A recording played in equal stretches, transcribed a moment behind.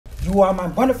You are my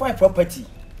bona fide property.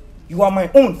 You are my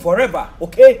own forever,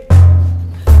 okay?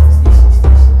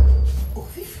 Oh,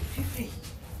 Fifi.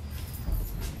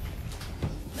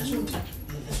 That's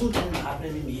what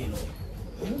happened to me, you know.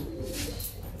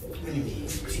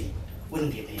 When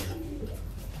you get there,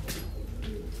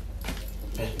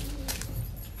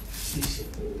 listen.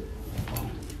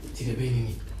 To the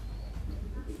baby,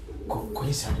 go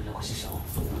inside the position.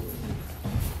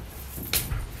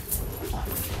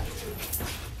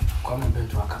 Come and bend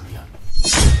to our come here.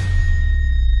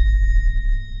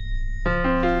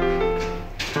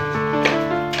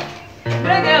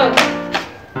 BIGAILS!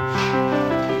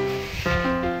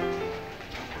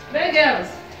 BIGAILS!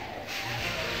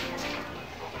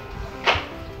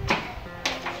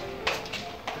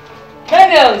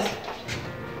 BIGAILS!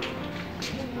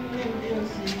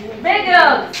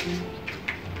 BIGAILS!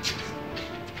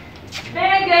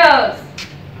 BIGAILS!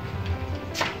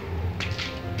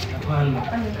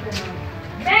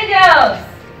 BIGAILS!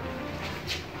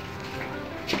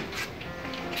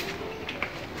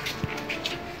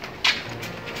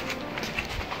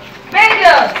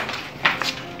 BIGAILS!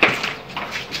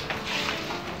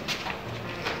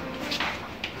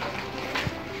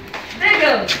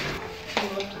 BIGAILS!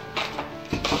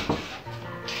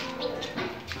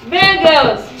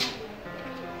 BIGAILS!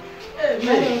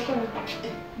 Hey,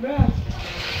 Bro.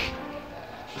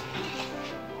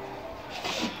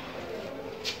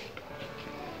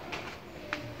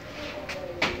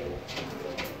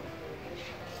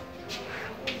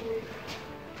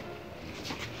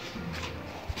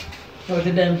 what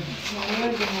did them?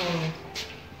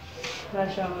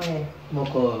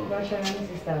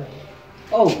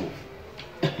 Oh,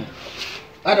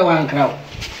 I don't want crowd.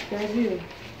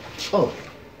 Oh,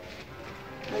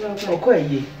 quite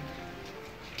ye.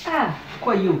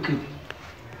 Quite you, Q.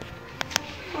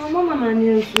 Oh, Mama,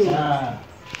 knew you.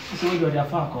 So you're the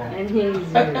fuck. And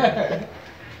he's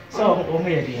So, oh, my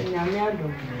dear.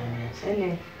 Yamado.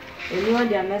 And you are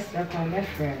the master on my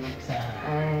friend.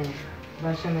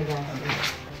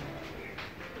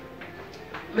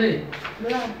 Hey,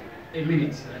 a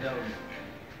minute.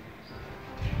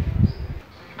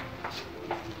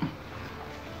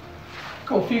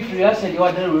 Go feel free. I said you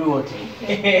are the reward.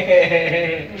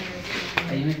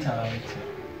 Are you tired?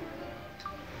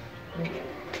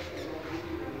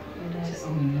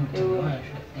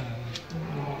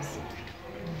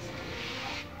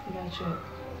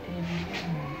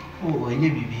 Oh, I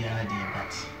never be a dear,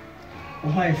 but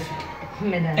wife. I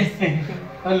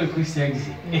look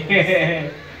sexy.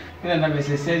 And I never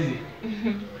say sexy.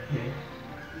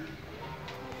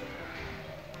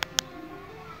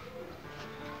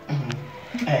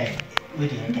 Hey,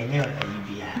 would you? I never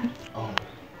be a oh,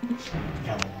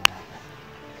 young.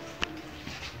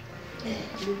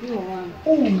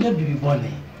 Oh, you be born,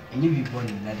 and you be born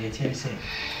in that they tell say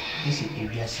this is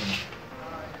area sin.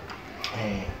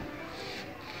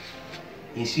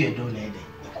 You see a donor,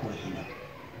 the cool hina.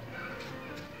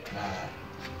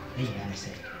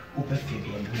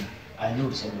 I know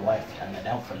it's my wife and I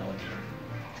don't follow them.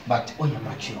 But on your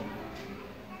mature,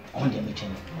 on your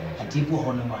mission, and people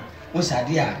on one. Once I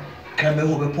dear, come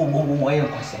over poor way and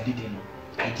consider them.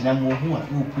 I didn't know who are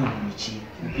you poor Michi,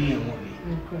 be a movie.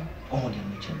 On your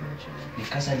mission,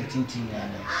 because I didn't think a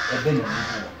belly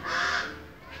before.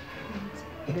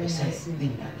 If I say,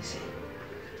 then I say,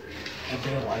 a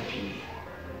very white pea.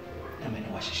 I mean,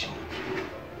 I was a show.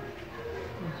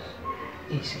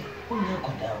 Easy. Who knock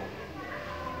down?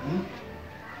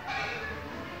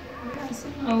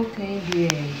 Okay, dear.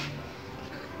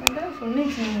 Madame, for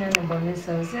making an abundance, I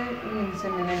was in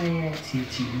seminary.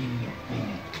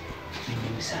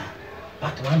 Sir.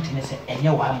 But one thing is, and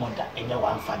your one mother and your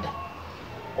one father.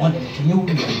 On the new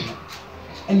people.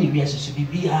 Any reasons to be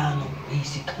piano,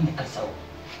 easy can the castle.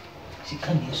 She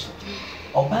can't be so.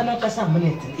 Or Bana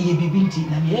Casamonet, a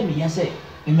bibinti, and Yemi, I say,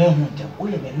 the man who tell,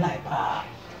 we have a life.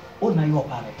 Oh, now your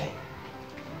banner pay.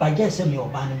 By just send your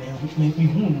banner, make me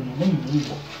whom, let me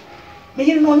leave. May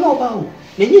you know about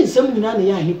the years some in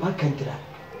any park and that.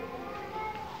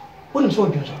 What is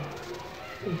what you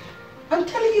I'm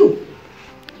telling you.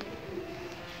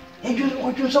 And you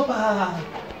want to supper.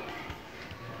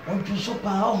 Want to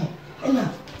supper, and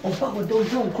now, on power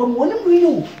don't know, come one of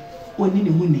you. When in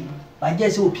the winning, I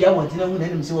guess you'll be able to know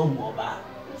them so more about.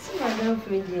 Madame,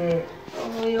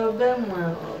 oh, your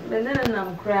grandma, but then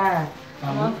I'm crying.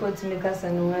 I'm not for to make us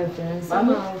and wife, and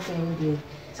somehow can be.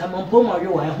 Someone poor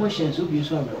Mario, I wish and so be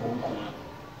so at home.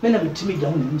 Men of timid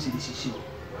down in this issue.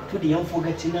 To the young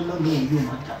forgetting and not knowing you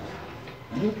matter.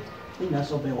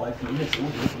 That's all my wife, and yes,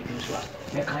 what you do so.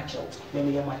 Make catch out, then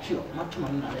we are mature, not to my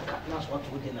cat, that's what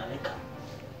we did in a liquor.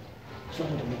 So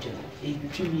on the meter, a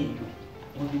between me and you,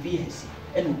 will be BNC,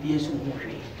 and will be a soon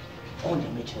on the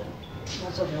meter.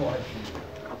 What's up your wife?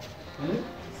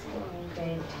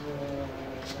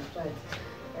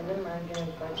 I don't mind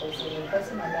getting purchase. The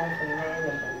person I got from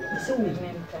my so we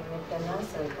can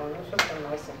answer for no from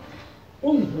us.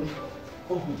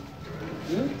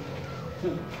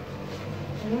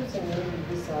 Most of them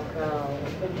be so proud,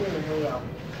 but doing the way out.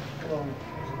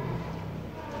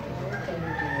 What can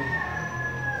you do?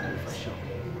 For sure.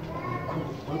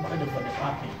 One credit for the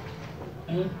party.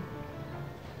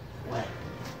 Why?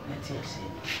 Let's see.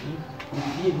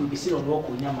 We will be sitting on walk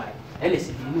on your mind. And it's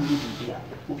a new media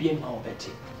will be in our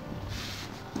betting.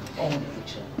 On the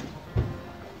future.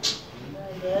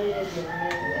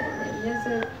 Yes,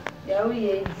 sir. Yeah, we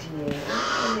ate here.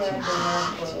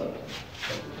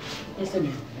 Yes, sir.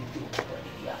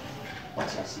 What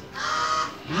I see.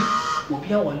 Will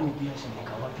be our new beers and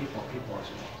make our people.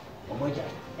 Or what I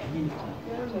mean,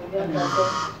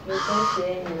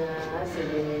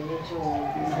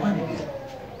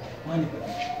 one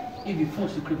if you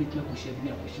force to create a push,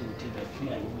 every question will take a free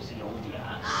and you will see all the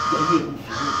other.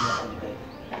 On the bed.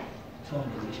 So on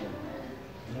the mission.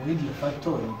 With your factor,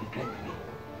 you'll be great.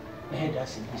 I had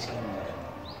us in this camera.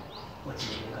 What is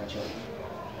your catch up?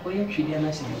 Well, you should have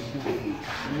asked me.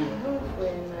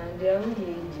 They are only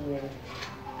here.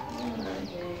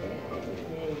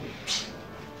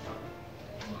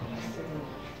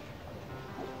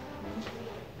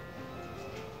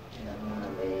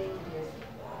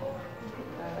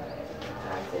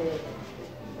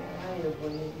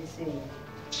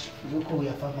 You call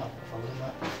your farmer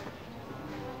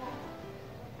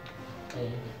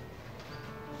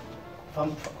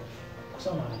from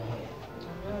someone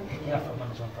here from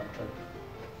Amazon factory.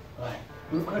 Right.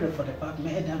 We credit for the park,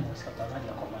 made them was at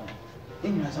another command.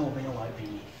 Then you have some of your wife.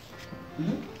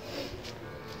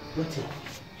 What's it?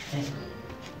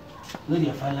 Will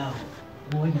you follow?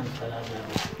 When you follow,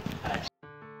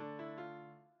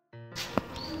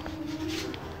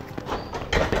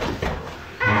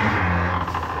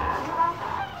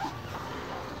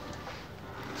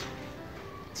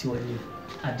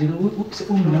 I didn't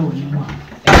know you know.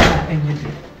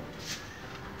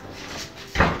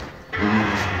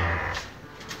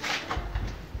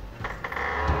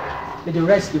 But the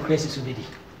rest of the crisis will be.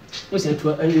 Was it too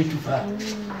early too far?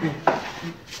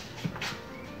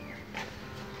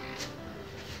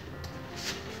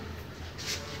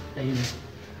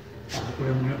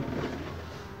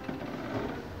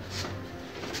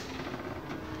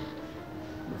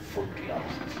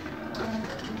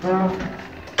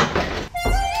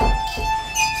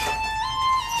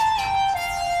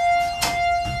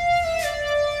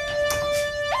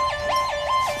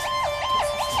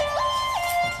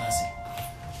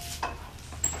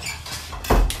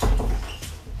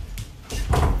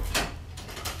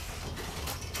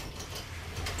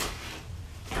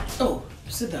 Oh,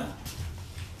 sit down.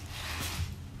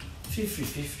 Feel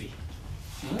free.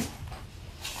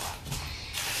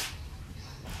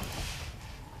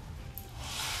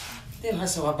 They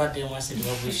must have about them once it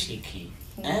was shaky.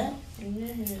 Eh?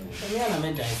 Yeah, I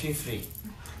meant I feel free.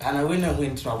 And I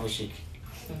win trouble shake.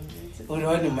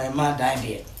 Only my man died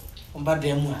there. But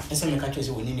them, and some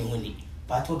countries will need money.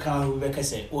 But what can Rebecca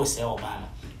say? Oh, say, oh, man.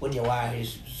 What your wife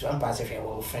is some parts of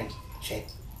your friend. Check.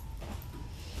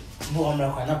 Bo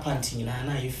amra kwa na panty na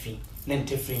na yefi na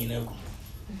ntefre nyina agu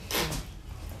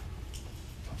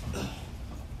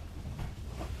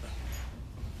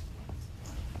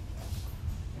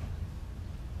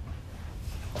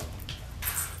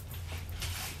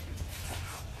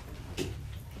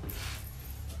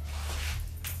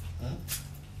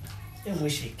Emo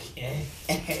shake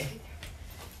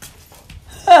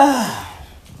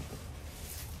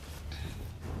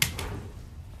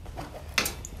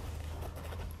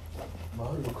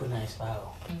Look nice,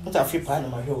 wow. What's a free pan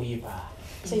in my whole year?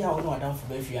 Say, I don't know down for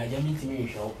baby. I am meeting me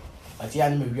show, but the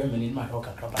animal women in my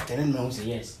hocker club. But 10 months,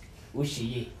 yes. Wish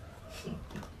ye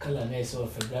color nice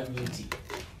of a grab beauty.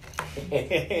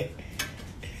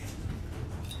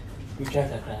 We try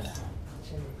to cry.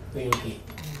 We okay.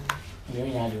 We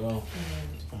only had wrong.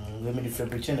 Let me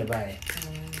different pretend to buy.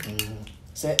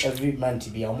 Say every man to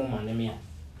be a woman, and me.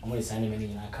 I'm going to sign him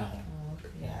in account.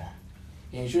 Yeah.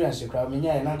 Insurance crowd, me,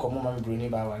 and Uncle Mamma Bruni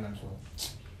by one and so.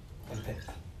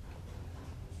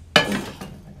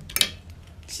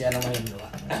 See, I don't know.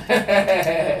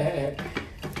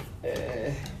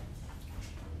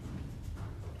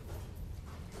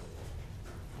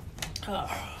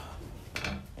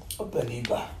 Open it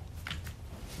back.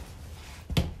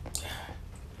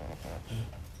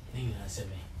 You answer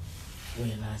me. When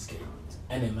you ask it,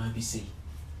 and it might be say,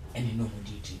 and you know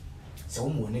duty. So,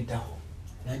 one more need that.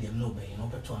 na dem no be no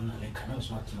beto na le ka na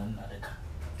so atman na le ka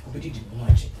obedi di mo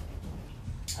ache.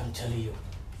 I'm telling you.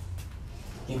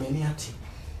 You may not tea.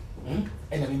 And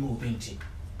I mean, move into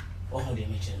all the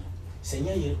mission.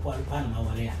 Senya, you pour pan my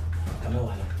warrior. Come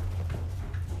on.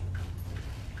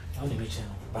 On the mission,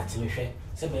 but me share.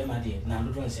 Say, my dear, now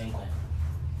don't say inquire.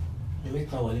 You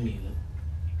make my one meal.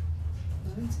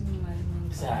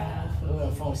 Sir,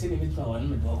 from city with my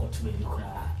one walk to me, you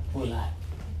cry. Cool lie.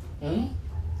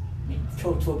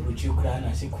 Cho blue you cry and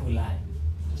I say cool lie.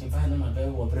 If I know my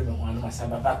baby will bring one of my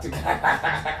summer back to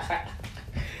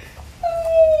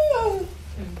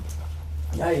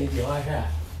yeah, you are here.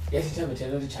 Yes, it's a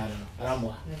tell the channel.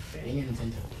 Ramwa. Any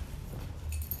intent.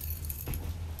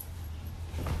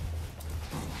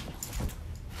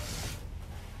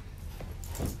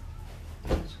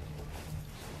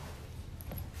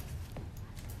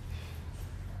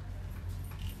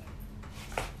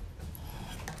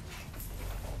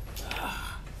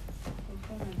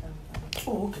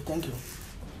 Oh, okay, thank you.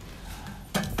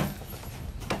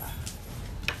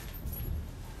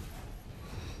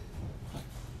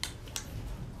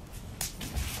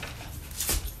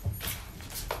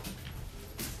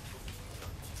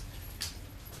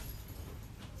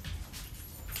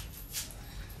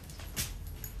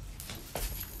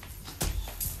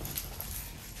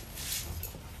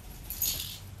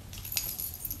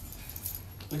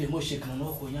 With the most shaking on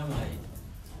all your mind.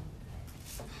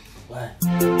 Why?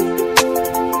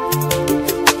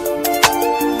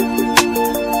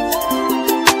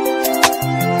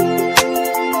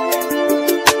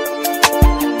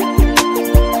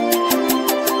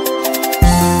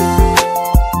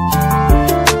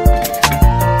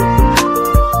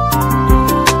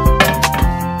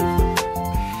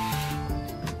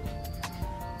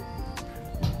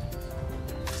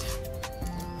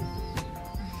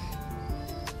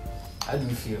 How do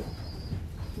you feel?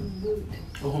 Good.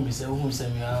 Oh, say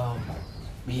me out.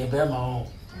 Be a bear my own.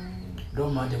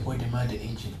 Don't mind the body, mind the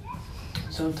engine.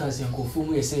 Sometimes you go for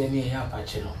me, say any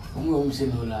apache. We won't say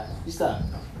no lie. Is that?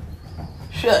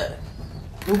 Sure.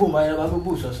 You go mind about the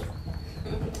bush also.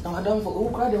 Now I don't for who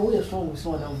cried away strong with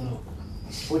someone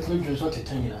else. What made you sort of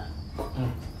tell you that?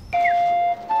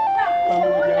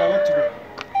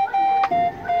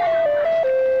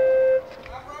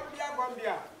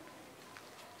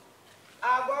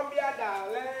 Agombia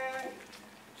darling.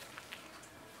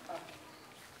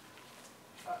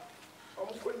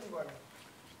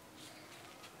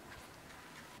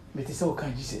 But it's all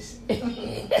kind Jesus.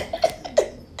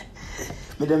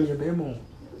 Madam, you're very more.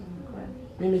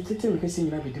 Maybe Titty can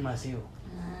sing every day myself.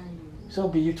 So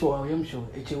be you to our young show,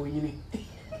 H.O.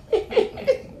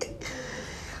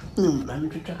 I'm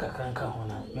to track a crank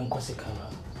on young Corsica.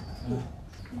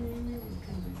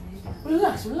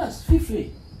 Relax, feel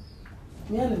free.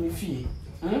 Me and me fee.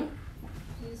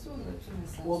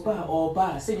 Or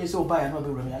bar, say you so by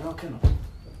another room. I don't care.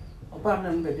 Or bar,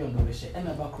 no baby on the wish, and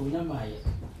about Cruna Maya.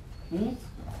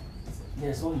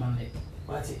 Yes, one Monday.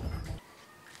 What's it?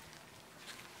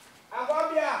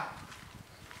 Agombia.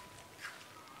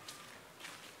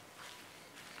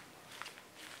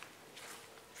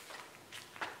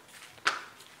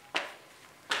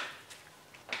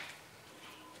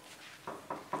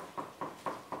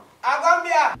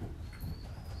 Agombia.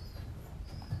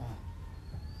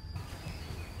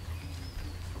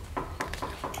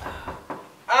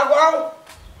 Agua.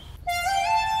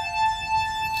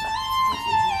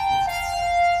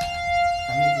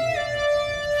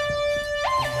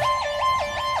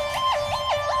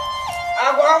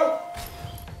 Agua.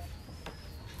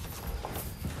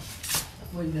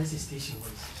 When that's the station was.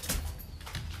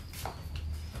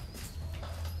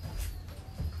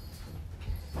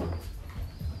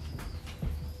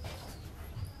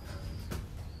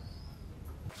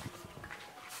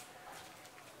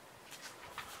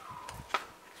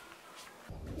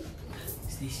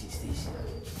 Station.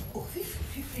 Oh,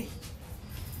 Fifi.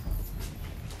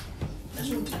 That's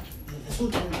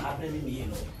what happened me, you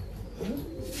know.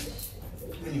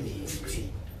 When you get Station.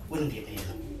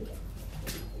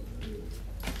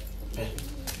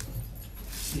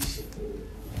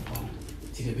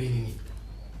 To the baby.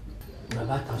 My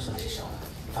back consultation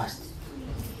fast.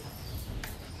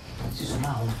 She's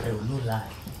my own prayer, no lie.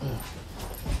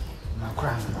 My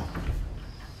crown, no.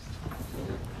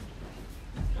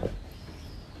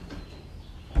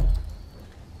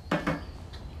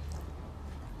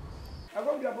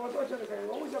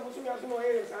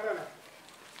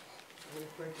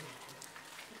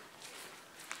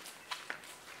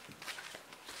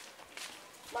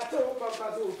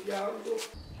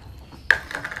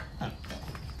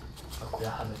 I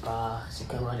have a bar,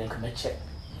 second run and come check.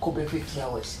 Could be 50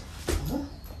 hours.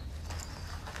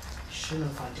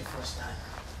 shouldn't fight the first time.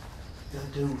 They'll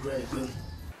do very good.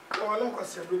 Oh, I don't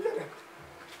consider it.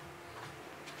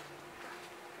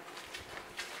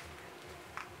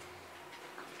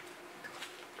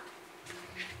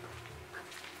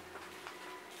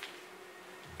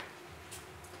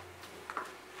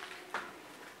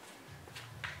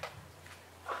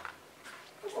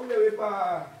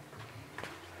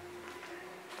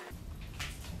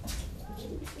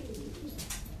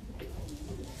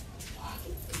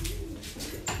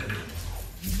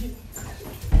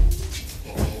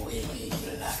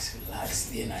 Relax.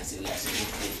 Then I say,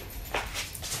 okay.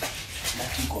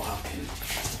 Nothing go happen.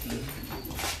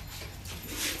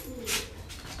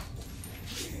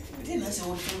 Then I say,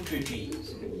 what do you do?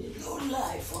 No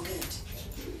lie, forget.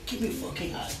 Keep me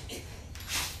fucking hard.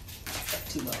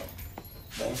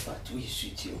 But in fact, we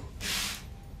sweet you.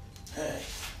 Hey,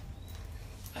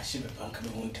 I should be back at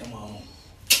home tomorrow.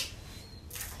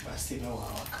 But still, no,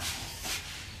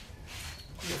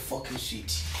 you're fucking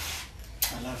sweet.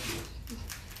 I love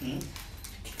you.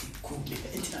 Cool,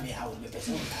 anything I may have with the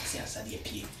person taxi and Sadia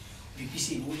P. We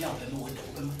say, we out and know what the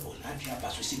woman will not have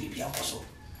us to see me also.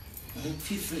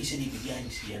 Feel free, say, behind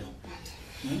this yellow.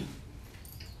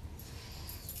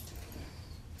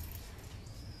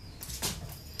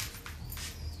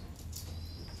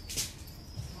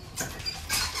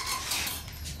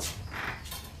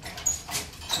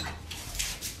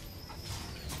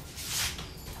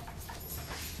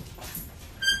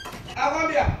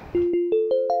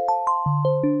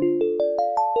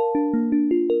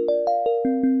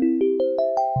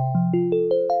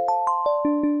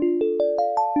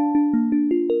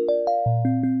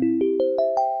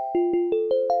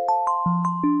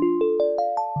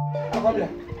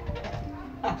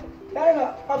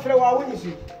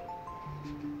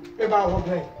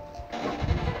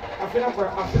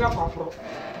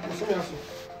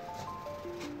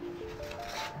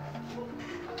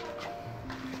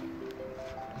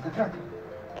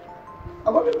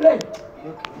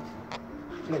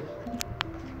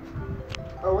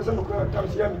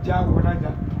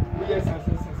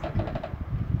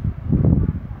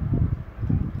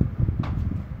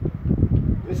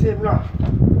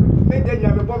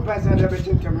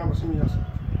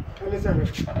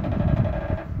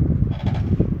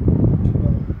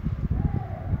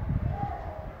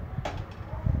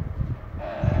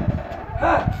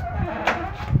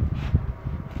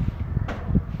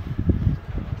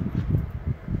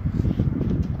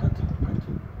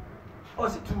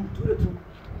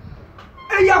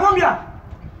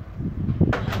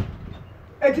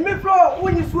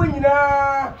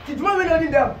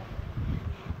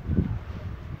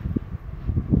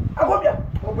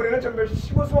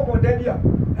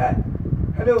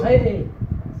 Hello. Hey.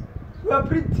 You are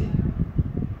pretty.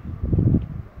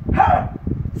 Hey!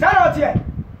 Stand out here.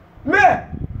 Me!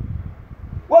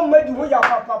 What made you when you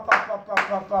are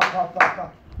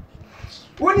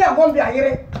when you are going to be a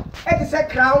here, it is a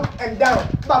crown and down.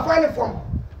 But find it from.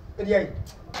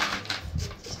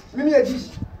 Me a dish.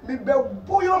 Me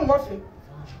boy your muffin.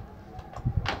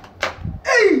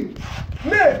 Hey!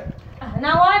 Me!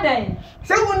 Now what then?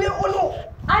 Say when you know.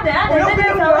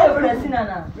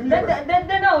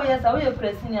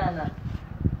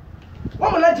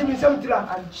 What will let me some tira?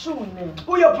 I'm sure.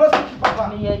 Who your prosecutor,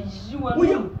 Papa? You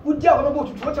would never go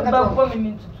to what about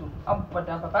women to do. I'm put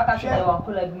up a pack of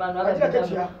collect man.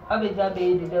 I'll be there,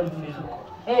 baby.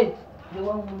 Hey, the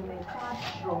one who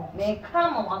may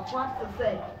come on what to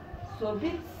say. So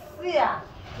be seer.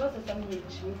 Those are some tree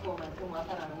for my two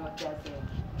mother and not just saying.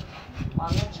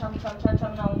 I'm not chum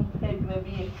now,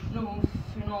 maybe no,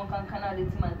 you know, can I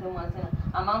let my two months?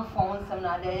 I'm on phone some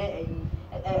other a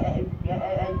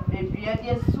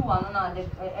beer sue another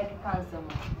cancer.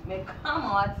 May come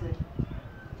out.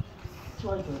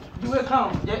 You will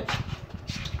come, yes.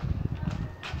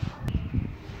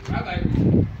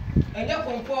 And that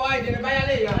from 4 I didn't buy a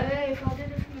lay. Hey, come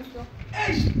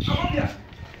here.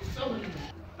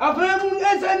 I found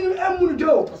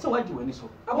do. So what do you so?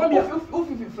 I want you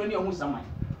friend your Musaman.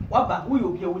 What back will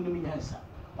be a winning answer?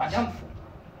 What young for?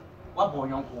 What boy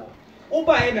young for? Oh,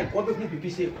 by any quarter of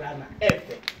say, Crana, F.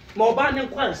 More ban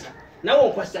and quansa. Now,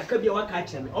 of course, I could be a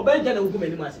catch me. Or Benjamin and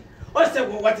woman, Massy. Or say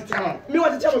what to tell me. What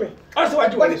to tell me. Also, I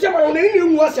do want to tell me.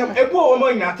 You was a poor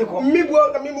woman, not to call me.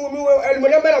 And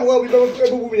whenever we go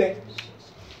to a woman.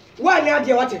 Why not,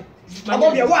 dear? What? I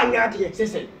won't be a one yard here.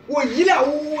 Say, well, you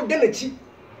know, then a cheap.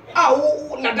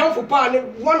 Oh, not down for pan,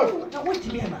 one of them. What do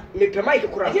you mean? Make a mic,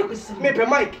 make a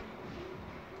mic.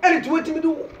 And it's what you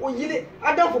do, or you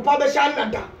I down for Papa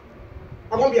Shanada.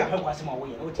 I won't be a home was my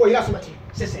way. Oh, yes, Matty.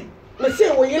 Say, let's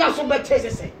say, well, you are so bad.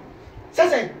 Say,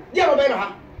 dear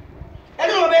Obena.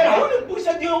 ɛne no bɛyɛ woni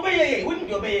busa di obeye woni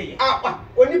di obeye ah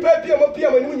oni pa pia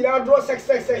mo ni nyina draw sex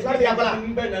na me yakola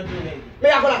me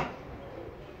yakola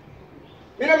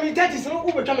me na mi tati so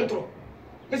wo betwa me ntoro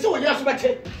me se wo yira so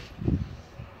bɛte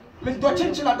me do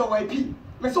chinchila do wa pi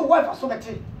me se wife so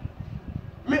bɛte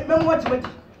me mo ati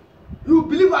you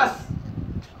believe us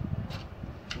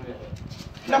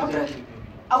na mo tre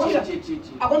agomi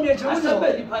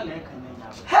asaba di pa na kan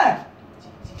na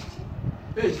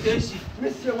he station.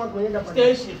 Monsieur Wagoya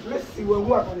Station. Monsieur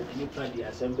Wagoya. Any party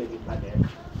assembly the panel.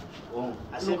 Oh,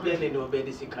 assembly no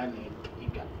bedi sikan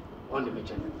ika. On the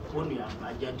machine. When you have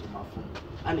my jet to my phone.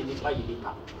 And in the party the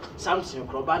Samson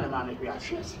Krobana man we are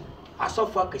shares. I saw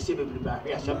for Kasibe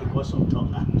because of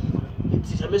Tonga. It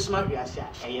is a mismatch we are saying.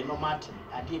 I no matter.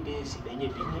 I did this in the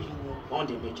on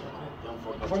the machine. Don't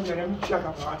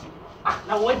forget.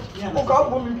 Now what? Let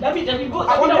me go.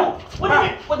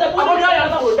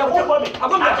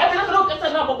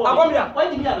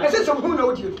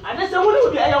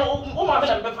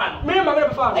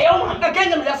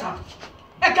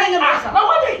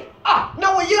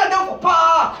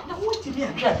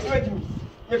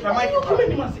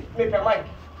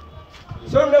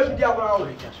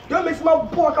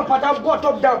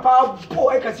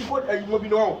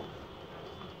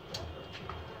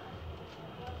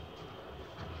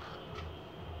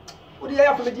 What do you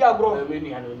have to be agro?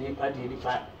 Many and any party,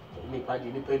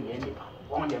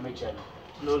 on the machine.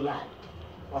 No lie.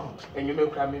 Oh, and you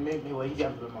make me make me wait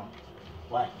young woman.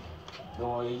 Why?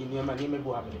 No, you near my name,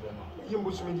 you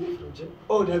must be.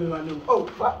 Oh, everyone. Oh,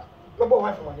 what? Your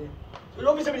boy for money. You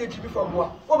don't be to be from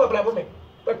what? Over black woman.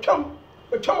 But come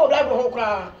of that whole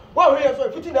cry. Well, we are so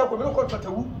 15 hours with no contract.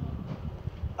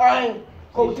 I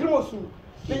go through soon.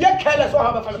 The young careless or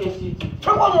have a family.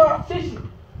 Come on, station.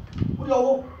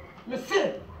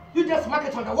 You just mark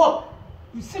it on the wall.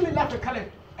 You see me laugh at color,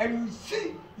 and you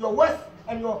see your worst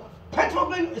and your petrol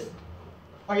bin is.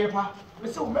 Oh, yeah, pa.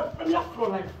 Mister, me have flow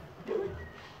life.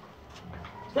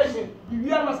 Station.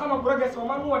 You are my son of progress. My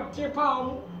man who are cheap,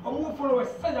 or who follow a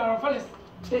soldier of Phyllis.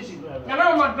 Station. And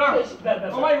I'm my drum.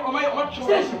 Oh my,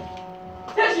 station.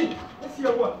 Station. Let's see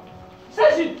your work.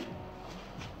 Station.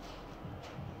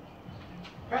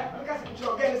 I can't see you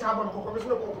again. It's happening.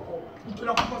 Into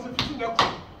the possibility.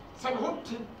 Some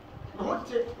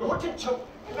hotel chop,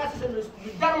 and that's the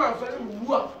Dama so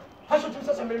work. I should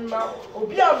do some member or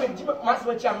be a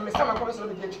master jam, Miss Summer College of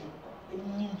the Gate.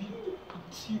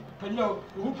 Penio,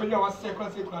 who Penio was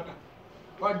second.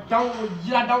 But down with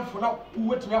ya down for now, who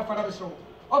went to your father's show.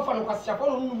 Often was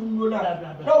Japon,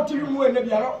 no to you, and the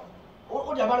piano.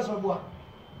 What the Abbas of Bois?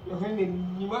 You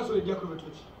must be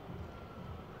decorated.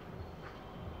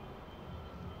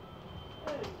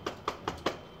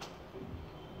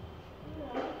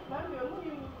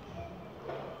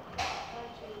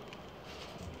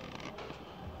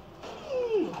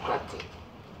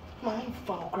 My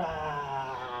fault.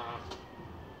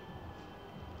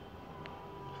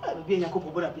 I'm being a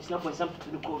couple of people for something to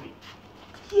the COVID.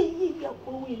 Yeah,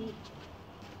 going.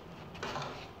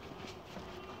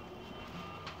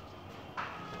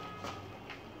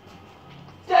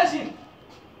 Station!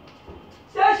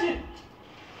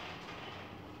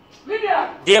 Lydia!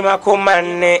 Dear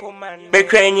Makomane,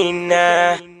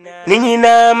 Bekranina,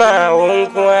 Nina Ma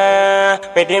Onkwa,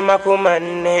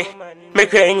 Medemakomane,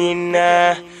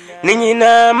 Bekranina,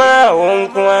 Nina Ma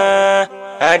Onkwa.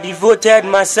 I devoted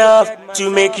myself to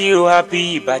make you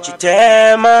happy, but you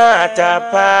tear my heart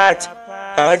apart.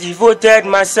 I devoted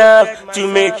myself to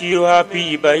make you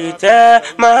happy, but you tear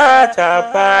my heart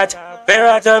apart.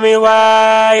 Vera, tell me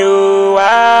why, oh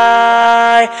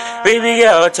why? Baby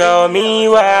girl, tell me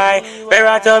why.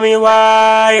 Vera, tell me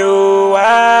why, oh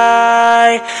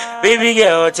why? Baby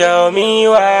girl, tell me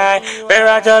why.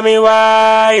 Vera, tell me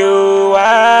why, oh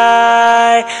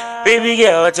why? Baby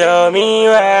girl, tell me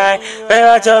why.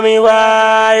 Vera, tell me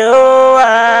why, oh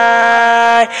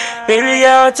why? Baby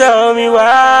girl, tell me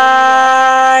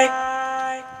why.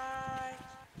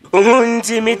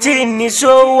 Untimitini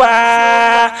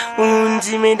soa,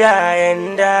 untimida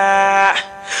enda.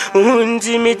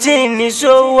 Untimitini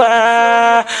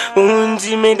soa,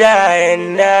 untimida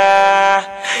enda.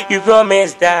 You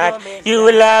promised that you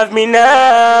will love me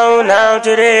now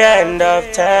to the end of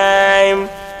time.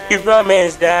 You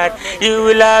promised that you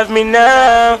will love me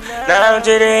now to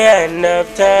the end of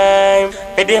time.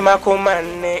 Medema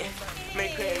kumane,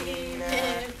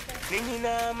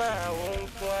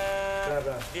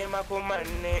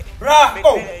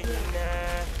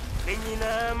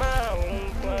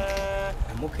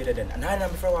 I'm okay then. And I'm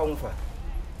from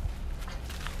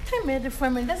can't make it for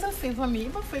me. It doesn't favor me.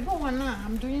 But favor one,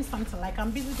 I'm doing something. Like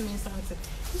I'm busy doing something.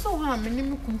 So I'm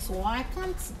in so I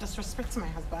can't disrespect my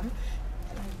husband.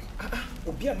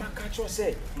 Obi a makacho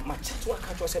say, my chat wa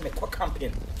kacho say me kwa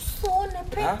campaign. So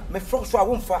nepe. Ah, me from so I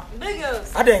won't fa.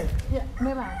 BIGAILS. Aden. Yeah,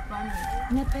 maybe.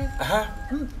 Nepe.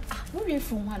 What are you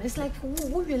from one? It's like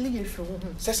what really you from?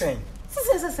 Say.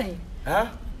 Huh?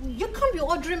 You can't be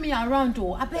ordering me around,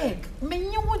 though. I beg. Me,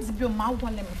 you would be my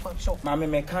one let me for sure. Mammy,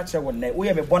 me catch one net. We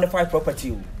have a bona fide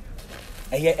property.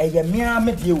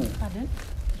 Pardon?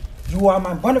 You are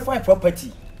my bona fide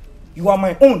property. You are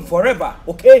my own forever,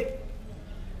 okay?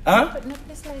 Huh? But no,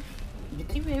 it's like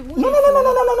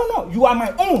no. You are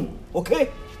my own, okay?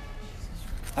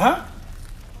 Huh?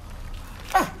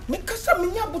 Me kasa me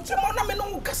nya butema na me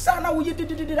no kasa na wo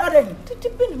yedididi aden.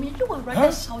 Me you are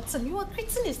rather shouting. You are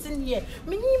creating a sin here.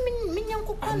 Me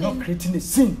nyanko kwa. I'm not creating a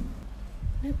sin.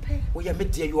 Nepe. Oh yeah, me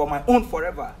dear, you are my own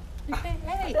forever.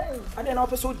 Hey. And then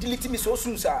also delete me so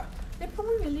soon, sir. Nepe,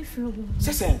 we really feel.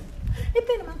 Say.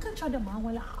 Nepe, man can't try the man.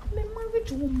 Well, I'm a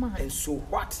married woman. And so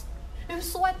what? And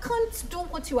so I can't do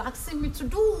what you're asking me to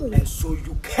do. And so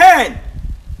you can.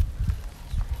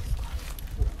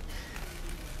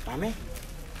 Mami,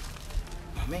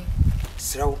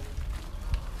 Srow. No.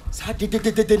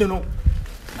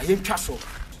 I am Chasso.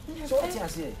 So what you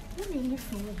say?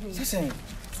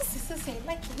 Say,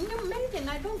 like you men,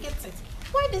 I don't get it.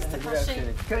 Why this the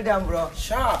question? Kill them, bro.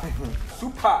 Sharp.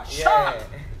 Super. Sharp.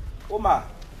 Oma,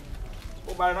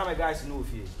 na my guys know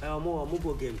if you. More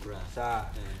mobile game, sir.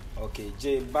 Okay,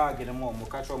 J bag in the mom,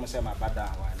 catch on say my bad down.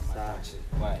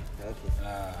 Why?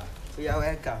 Okay. We are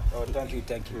welcome. Oh, thank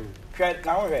you. Credit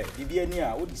now, be near.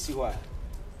 What do you see why?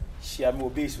 She am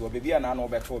obese, or baby, and I know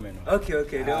better for me. Okay,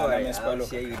 don't worry. I'll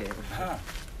share you there.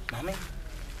 Mommy,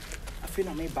 I feel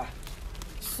I'm back.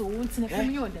 So, what's the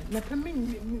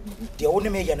the only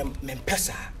me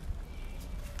pesa.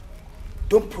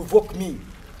 Don't provoke me.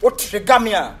 What trigger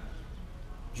me?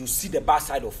 You see the bad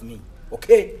side of me,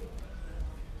 okay?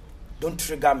 Don't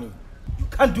trigger me. You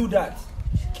can't do that.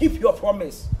 Keep your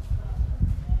promise.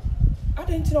 I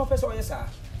didn't know first, yes, sir.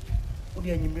 What do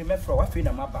you remember for what feel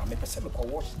my bar? Me person me call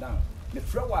wash down. Me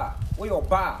flower, where your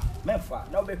bar, Memphis,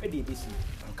 now be ready busy.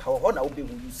 And Kawana will be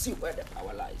when you see where the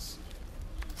power lies.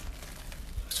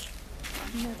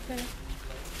 Okay.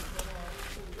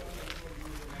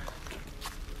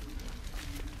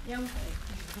 Young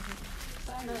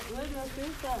Where do you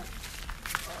think?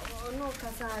 Oh no,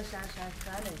 Casa Shasha.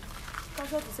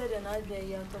 Casa to say the night there,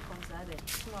 you have to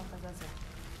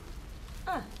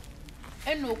come.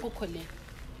 Eno kokole.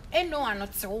 Eno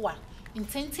anotewa.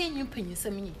 Intenti you penny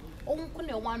semi.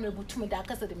 Onkune one able to me that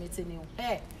casa de meeting.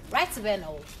 Hey, right to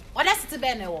Beno. Or that's to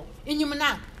Beno. In you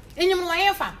now. In your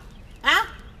wife. Ah?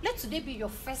 Let today be your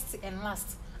first and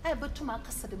last. I but to my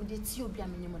casa de Ethiopia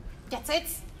minimum. Get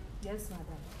it? Yes,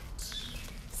 madam.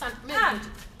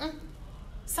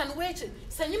 San wage.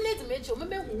 San you made the major.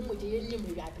 Maybe whom would you name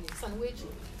San wage.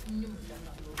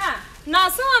 Now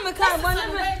someone come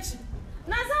one wage.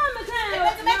 Now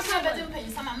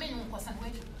Some men was some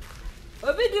wage.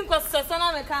 Obedient was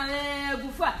Sassana Mecane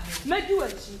Buffa. Make you a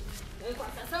cheap.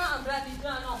 Some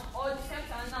umbrella, all the same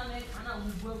time, and I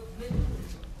will